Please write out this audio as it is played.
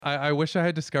I wish I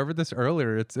had discovered this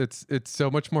earlier. It's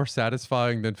so much more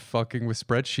satisfying than fucking with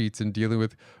spreadsheets and dealing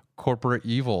with corporate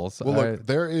evils. Well, look,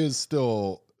 there is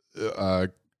still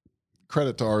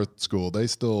credit to art school. They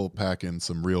still pack in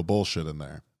some real bullshit in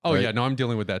there. Oh right? yeah, no, I'm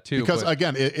dealing with that too. Because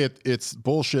again, it's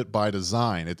bullshit by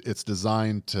design. It's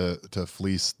designed to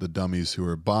fleece the dummies who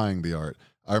are buying the art.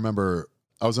 I remember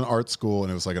I was in art school and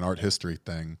it was like an art history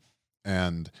thing,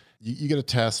 and you get a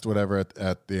test, whatever,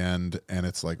 at the end, and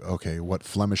it's like, okay, what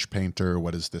Flemish painter?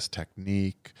 What is this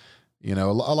technique? You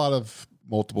know, a lot of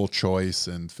multiple choice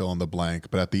and fill in the blank.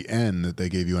 But at the end, they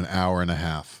gave you an hour and a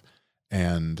half,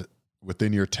 and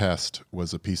within your test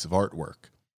was a piece of artwork.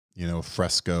 You know, a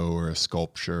fresco or a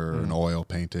sculpture or an oil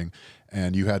painting.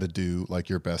 And you had to do like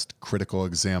your best critical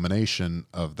examination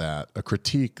of that, a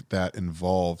critique that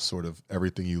involves sort of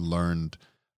everything you learned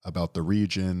about the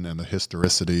region and the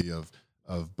historicity of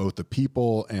both the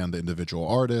people and the individual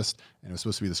artist. And it was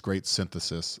supposed to be this great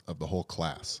synthesis of the whole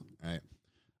class, right?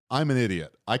 I'm an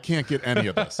idiot. I can't get any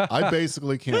of this. I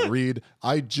basically can't read.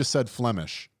 I just said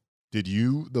Flemish. Did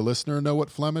you, the listener, know what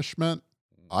Flemish meant?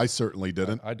 I certainly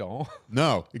didn't. I don't.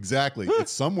 No, exactly.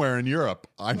 It's somewhere in Europe.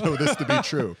 I know this to be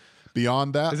true.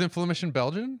 Beyond that, Isn't Flemish in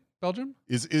Belgium?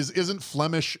 isn't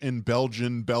Flemish in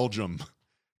Belgium?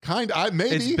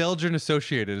 Maybe It's Belgian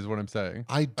associated, is what I'm saying.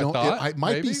 I don't. It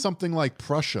might be something like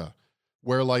Prussia,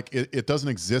 where like it doesn't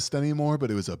exist anymore,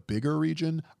 but it was a bigger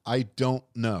region. I don't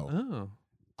know.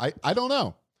 Oh, I don't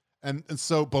know. And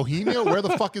so Bohemia, where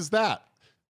the fuck is that?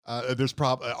 There's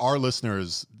probably our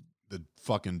listeners, the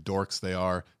fucking dorks they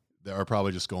are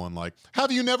probably just going like,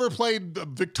 have you never played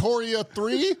Victoria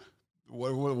 3?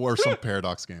 or some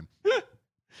Paradox game?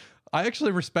 I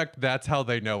actually respect that's how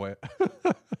they know it.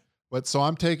 But so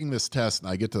I'm taking this test and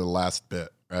I get to the last bit,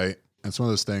 right? And it's one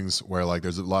of those things where like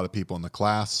there's a lot of people in the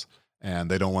class and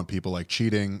they don't want people like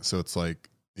cheating. So it's like,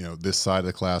 you know, this side of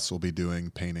the class will be doing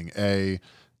painting A,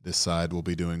 this side will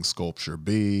be doing sculpture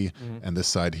B, and this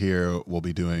side here will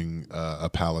be doing a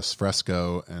palace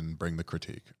fresco and bring the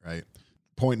critique, right?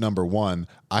 Point number one,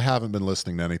 I haven't been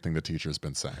listening to anything the teacher's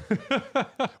been saying.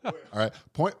 All right.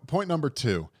 Point number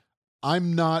two,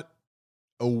 I'm not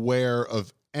aware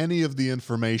of any of the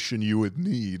information you would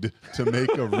need to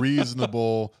make a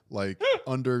reasonable, like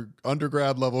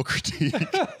undergrad level critique,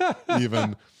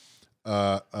 even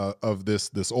of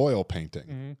this oil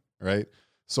painting, right?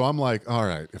 So I'm like, all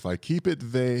right, if I keep it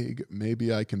vague,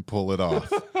 maybe I can pull it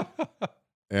off.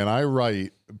 And I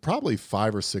write probably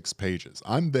 5 or 6 pages.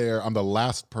 I'm there. I'm the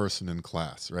last person in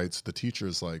class, right? So the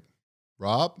teacher's like,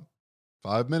 Rob,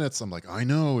 5 minutes. I'm like, I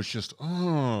know. It's just,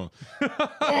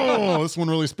 this one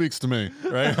really speaks to me,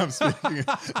 right? I'm speaking,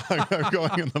 I'm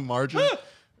going in the margin,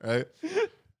 right?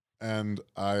 And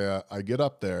I get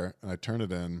up there and I turn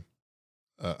it in.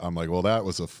 I'm like, well, that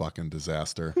was a fucking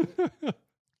disaster.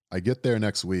 I get there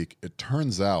next week. It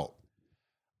turns out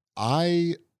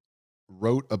I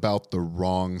wrote about the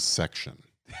wrong section.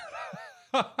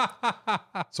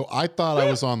 So I thought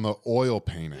I was on the oil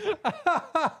painting.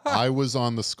 I was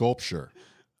on the sculpture.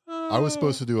 I was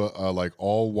supposed to do a like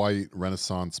all white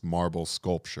Renaissance marble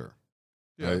sculpture,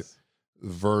 right?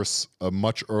 Versus a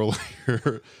much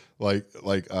earlier,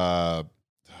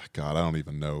 God, I don't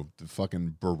even know, the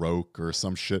fucking Baroque or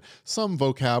some shit, some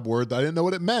vocab word that I didn't know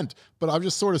what it meant, but I'm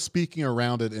just sort of speaking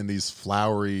around it in these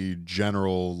flowery,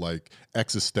 general, like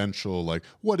existential, like,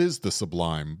 what is the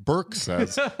sublime? Burke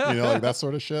says, like that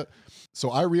sort of shit.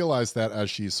 So I realized that as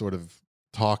she's sort of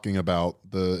talking about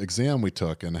the exam we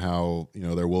took and how,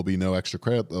 there will be no extra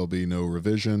credit, there'll be no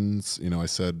revisions. I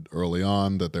said early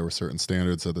on that there were certain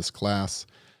standards of this class,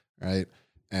 right?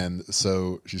 And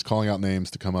so she's calling out names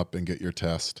to come up and get your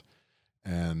test.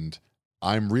 And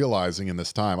I'm realizing in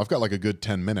this time, I've got like a good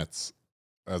 10 minutes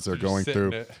as they're going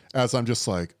through, as I'm just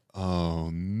like, oh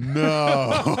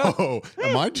no,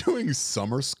 am I doing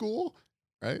summer school?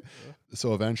 Right? Yeah.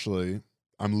 So eventually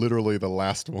I'm literally the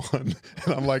last one.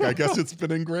 And I'm like, I guess it's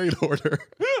been in grade order.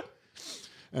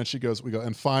 And we go,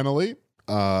 and finally,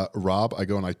 Rob, I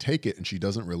go and I take it and she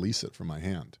doesn't release it from my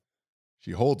hand.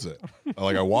 She holds it.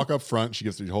 Like I walk up front, she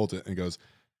holds it and goes,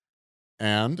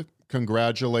 and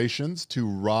congratulations to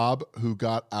Rob, who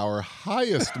got our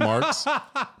highest marks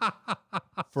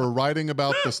for writing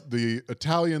about the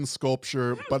Italian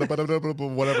sculpture,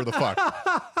 whatever the fuck.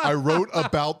 I wrote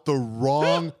about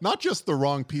not just the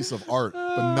wrong piece of art,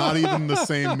 but not even the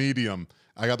same medium.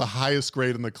 I got the highest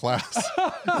grade in the class,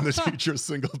 and the teacher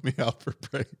singled me out for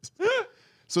praise.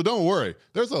 So don't worry.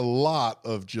 There's a lot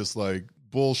of just like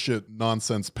bullshit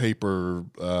nonsense paper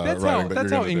That's writing that that's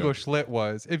you're how going to do. English lit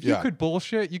was. If you Yeah. could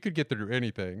bullshit, you could get through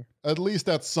anything. At least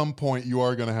at some point you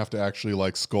are going to have to actually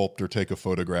like sculpt or take a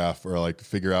photograph or like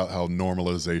figure out how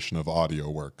normalization of audio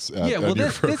works. Yeah, well,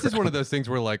 this is one of those things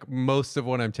where like most of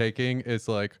what I'm taking is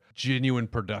like genuine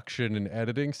production and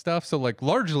editing stuff. So like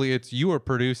largely it's you are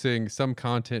producing some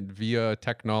content via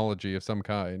technology of some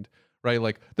kind, right?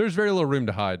 Like there's very little room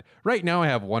to hide. Right now I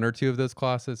have one or two of those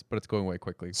classes, but it's going away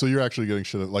quickly. So you're actually getting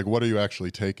shit. Like, what are you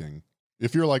actually taking?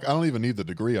 If you're like, I don't even need the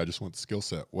degree, I just want the skill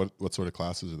set. What sort of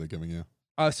classes are they giving you?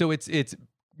 So it's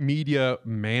media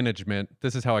management.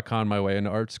 This is how I con my way into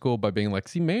art school by being like,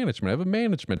 see, management. I have a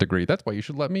management degree. That's why you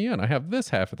should let me in. I have this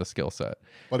half of the skill set.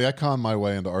 Buddy, I con my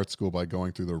way into art school by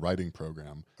going through the writing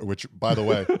program, which, by the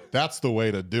way, that's the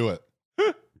way to do it.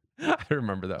 I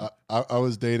remember that. I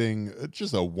was dating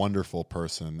just a wonderful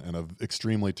person and an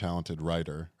extremely talented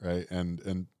writer, right?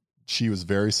 And she was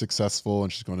very successful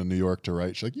and she's going to New York to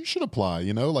write. She's like, you should apply,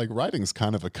 you know, like writing's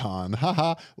kind of a con.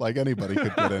 Haha, like anybody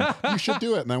could get in. You should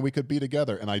do it. And then we could be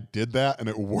together. And I did that and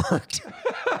it worked.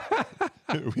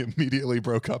 We immediately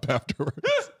broke up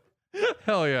afterwards.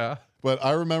 Hell yeah. But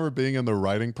I remember being in the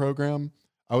writing program.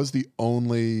 I was the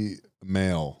only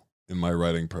male in my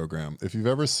writing program. If you've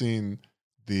ever seen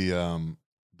the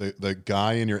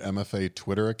guy in your MFA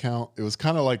Twitter account, it was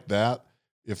kind of like that.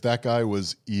 If that guy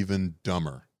was even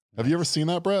dumber. Have you ever seen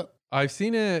that, Brett? I've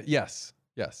seen it. Yes.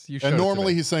 Yes. You showed And it to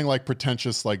normally me. he's saying like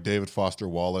pretentious, like David Foster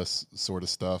Wallace sort of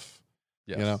stuff.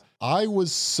 Yes. You know,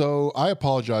 I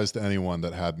apologize to anyone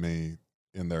that had me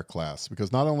in their class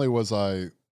because not only was I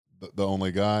the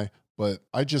only guy, but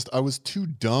I was too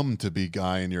dumb to be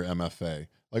guy in your MFA.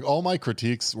 Like all my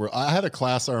critiques were, I had a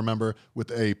class I remember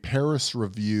with a Paris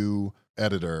Review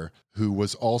editor who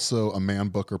was also a Man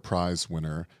Booker Prize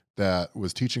winner that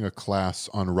was teaching a class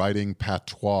on writing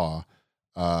patois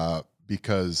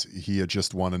because he had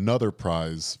just won another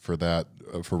prize for that,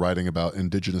 for writing about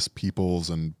indigenous peoples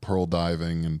and pearl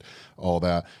diving and all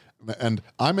that. And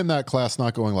I'm in that class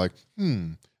not going like,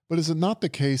 but is it not the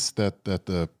case that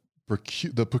the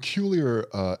peculiar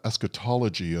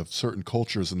eschatology of certain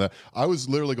cultures and that I was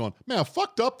literally going, man,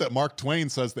 fucked up that Mark Twain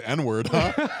says the N-word,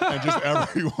 huh? And just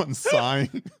everyone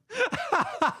sighing.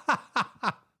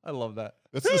 I love that.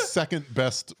 That's the second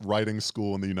best writing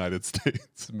school in the United States.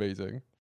 It's amazing.